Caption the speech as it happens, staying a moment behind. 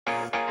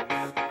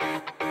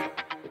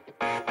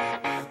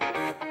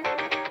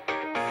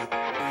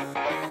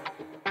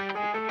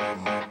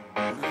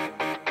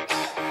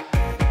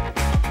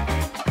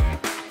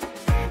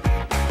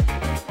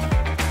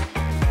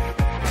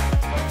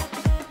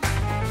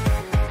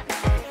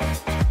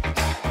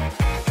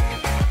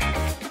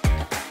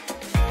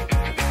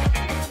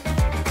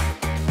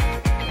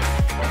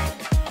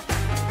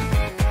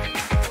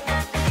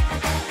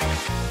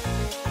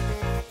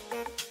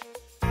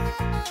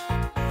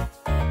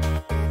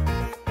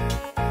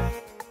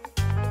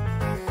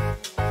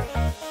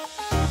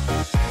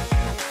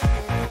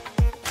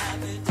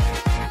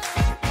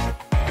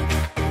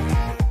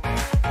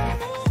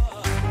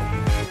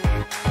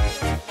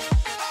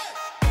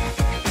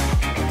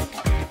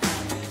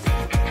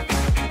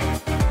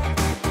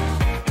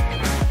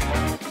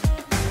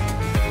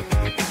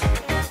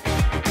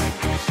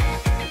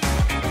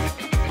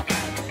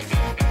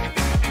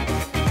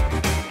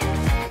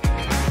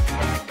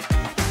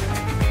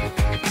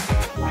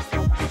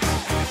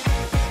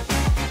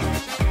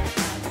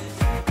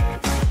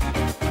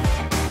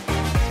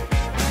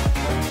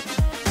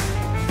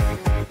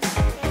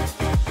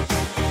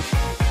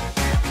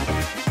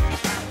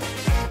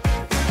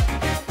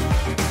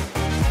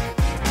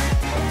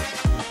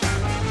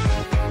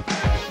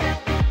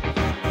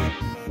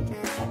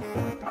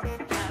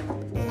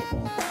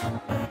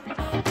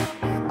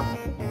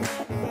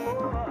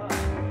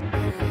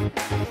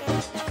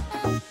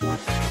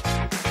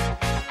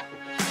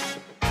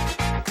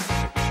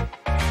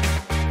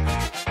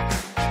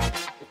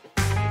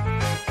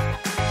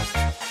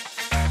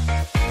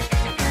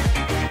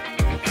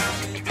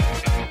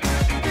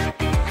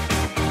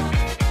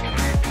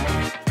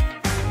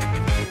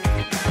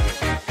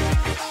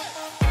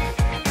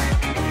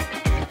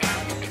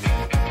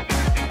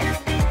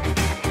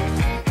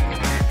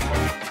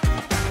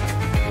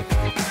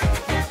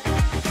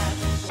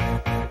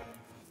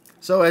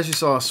So as you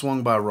saw, I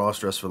swung by Ross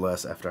Dress for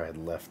Less after I had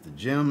left the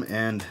gym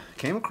and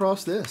came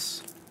across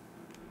this.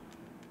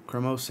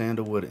 Cremo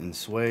Sandalwood and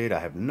Suede. I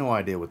have no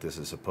idea what this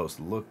is supposed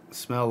to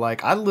smell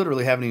like. I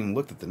literally haven't even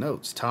looked at the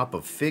notes. Top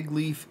of fig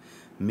leaf,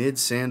 mid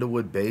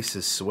sandalwood, base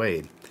is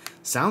suede.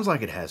 Sounds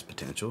like it has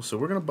potential, so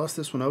we're going to bust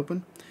this one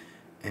open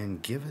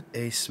and give it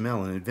a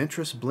smell. An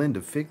adventurous blend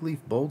of fig leaf,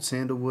 bold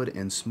sandalwood,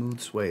 and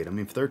smooth suede. I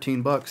mean, for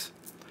 13 bucks,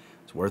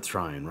 it's worth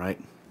trying, right?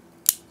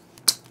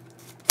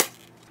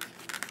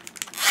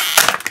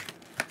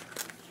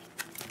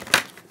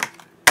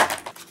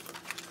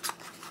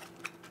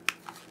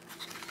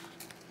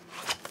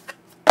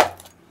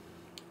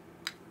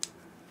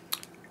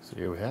 So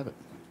here we have it.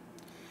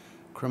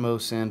 Cremo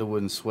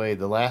Sandalwood and Suede.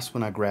 The last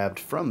one I grabbed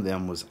from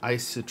them was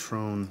Ice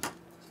Citron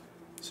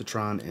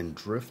and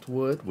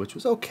Driftwood, which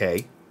was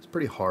okay. It's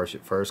pretty harsh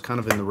at first, kind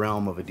of in the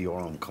realm of a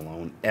Dior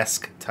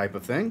Cologne-esque type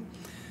of thing.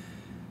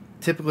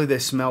 Typically they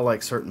smell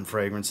like certain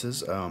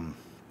fragrances.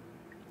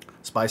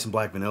 Spice and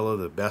Black Vanilla,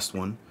 the best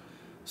one,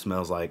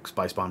 smells like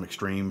Spice Bomb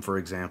Extreme, for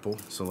example.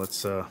 So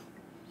let's,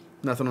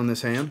 nothing on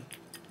this hand.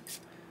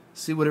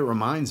 See what it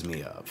reminds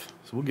me of.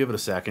 So we'll give it a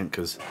second,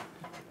 because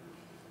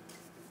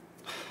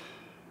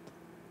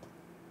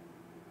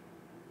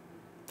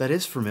that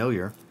is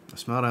familiar. I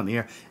smell it out in the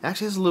air. It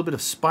actually has a little bit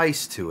of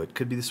spice to it.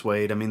 Could be the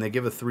suede. I mean, they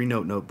give a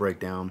 3-note note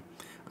breakdown.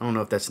 I don't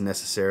know if that's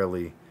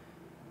necessarily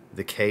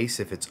the case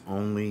if it's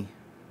only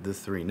the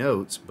 3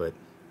 notes, but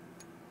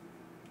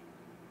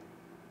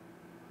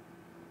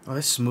oh,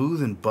 it's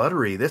smooth and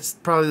buttery. That's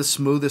probably the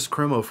smoothest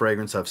Cremo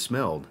fragrance I've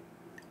smelled.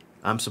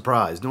 I'm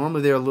surprised.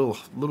 Normally they're a little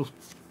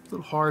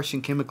harsh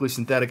and chemically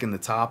synthetic in the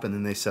top, and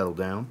then they settle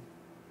down.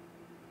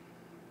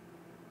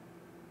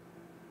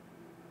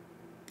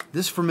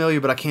 This is familiar,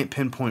 but I can't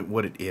pinpoint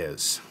what it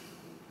is.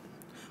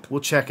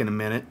 We'll check in a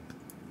minute.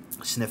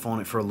 Sniff on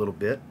it for a little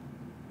bit.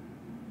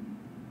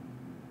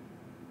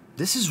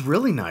 This is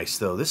really nice,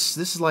 though. This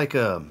is like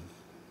a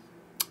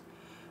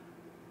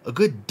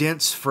good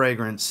dense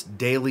fragrance,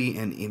 daily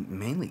and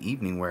mainly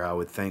evening wear, I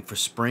would think, for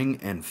spring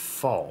and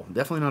fall.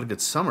 Definitely not a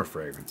good summer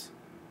fragrance.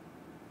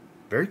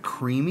 Very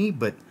creamy,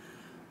 but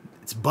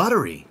it's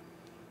buttery.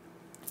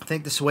 I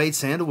think the Suede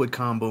Sandalwood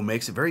combo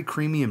makes it very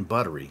creamy and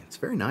buttery. It's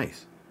very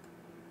nice.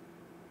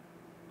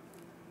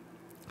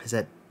 Has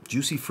that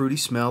juicy, fruity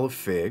smell of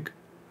fig.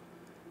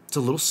 It's a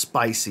little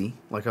spicy,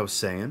 like I was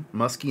saying.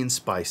 Musky and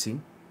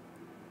spicy.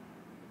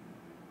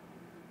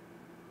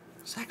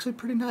 It's actually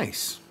pretty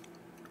nice.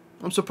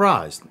 I'm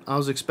surprised. I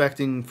was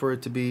expecting for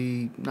it to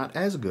be not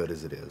as good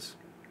as it is.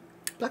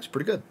 It's actually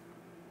pretty good.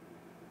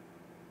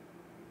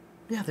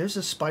 Yeah, there's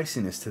a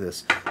spiciness to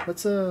this.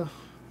 Let's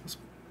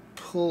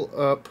pull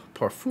up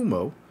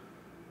Parfumo.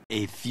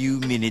 A few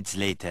minutes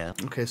later.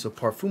 Okay, so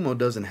Parfumo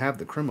doesn't have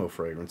the Cremo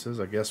fragrances.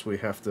 I guess we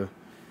have to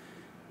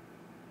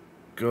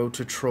go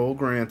to Troll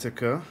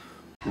Grantica.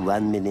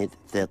 1 minute,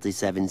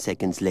 37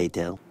 seconds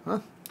later. Huh?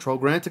 Troll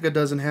Grantica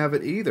doesn't have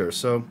it either,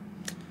 so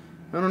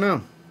I don't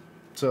know.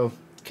 So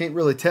can't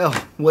really tell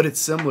what it's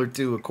similar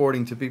to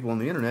according to people on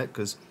the internet,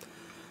 because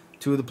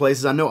 2 of the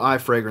places I know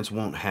iFragrance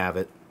won't have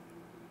it.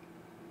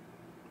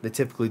 They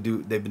typically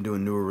do. They've been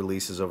doing newer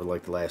releases over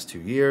like the last 2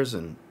 years,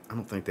 and I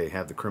don't think they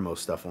have the Cremo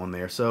stuff on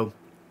there. So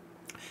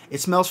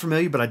it smells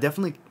familiar, but I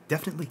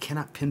definitely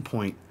cannot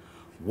pinpoint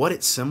what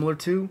it's similar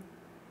to.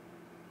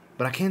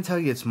 But I can tell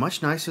you it's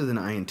much nicer than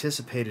I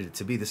anticipated it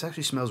to be. This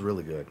actually smells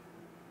really good.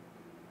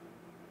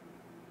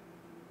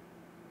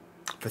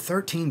 For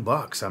 13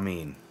 bucks, I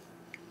mean,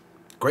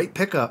 great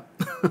pickup.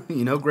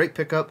 You know, great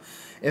pickup.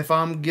 If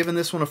I'm giving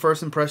this one a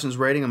first impressions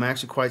rating, I'm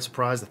actually quite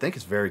surprised. I think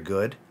it's very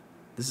good.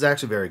 This is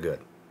actually very good.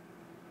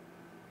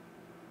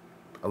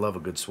 I love a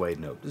good suede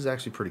note. This is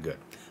actually pretty good.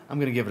 I'm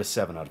going to give it a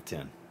 7 out of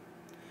 10.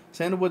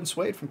 Sandalwood and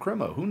Suede from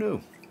Cremo. Who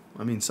knew?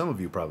 I mean, some of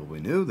you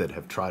probably knew that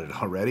have tried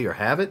it already or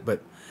have it,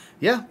 but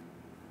yeah,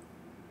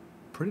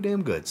 pretty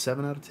damn good.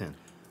 7 out of 10.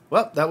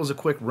 Well, that was a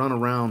quick run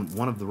around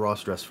one of the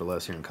Ross Dress for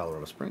Less here in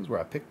Colorado Springs, where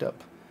I picked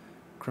up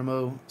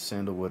Cremo,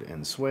 Sandalwood,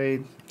 and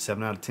Suede.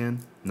 7 out of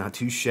 10. Not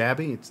too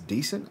shabby. It's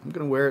decent. I'm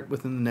going to wear it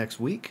within the next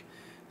week.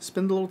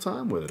 Spend a little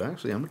time with it.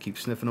 Actually, I'm going to keep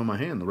sniffing on my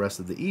hand the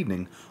rest of the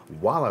evening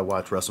while I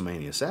watch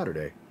WrestleMania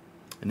Saturday.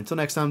 And until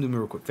next time, do me a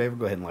real quick favor.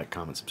 Go ahead and like,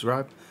 comment,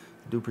 subscribe.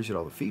 I do appreciate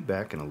all the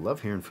feedback, and I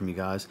love hearing from you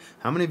guys.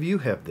 How many of you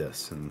have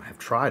this and have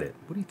tried it?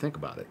 What do you think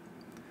about it?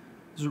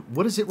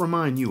 What does it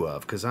remind you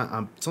of? Because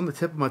it's on the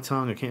tip of my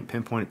tongue. I can't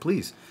pinpoint it.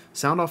 Please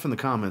sound off in the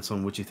comments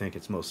on what you think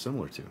it's most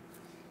similar to.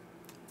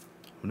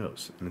 Who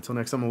knows? And until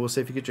next time, I will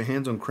say, if you get your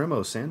hands on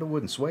Cremo,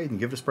 Sandalwood, and Suede and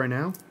give it a spray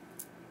now,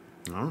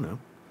 I don't know.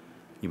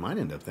 You might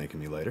end up thanking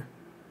me later.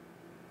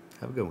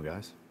 Have a good one,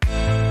 guys.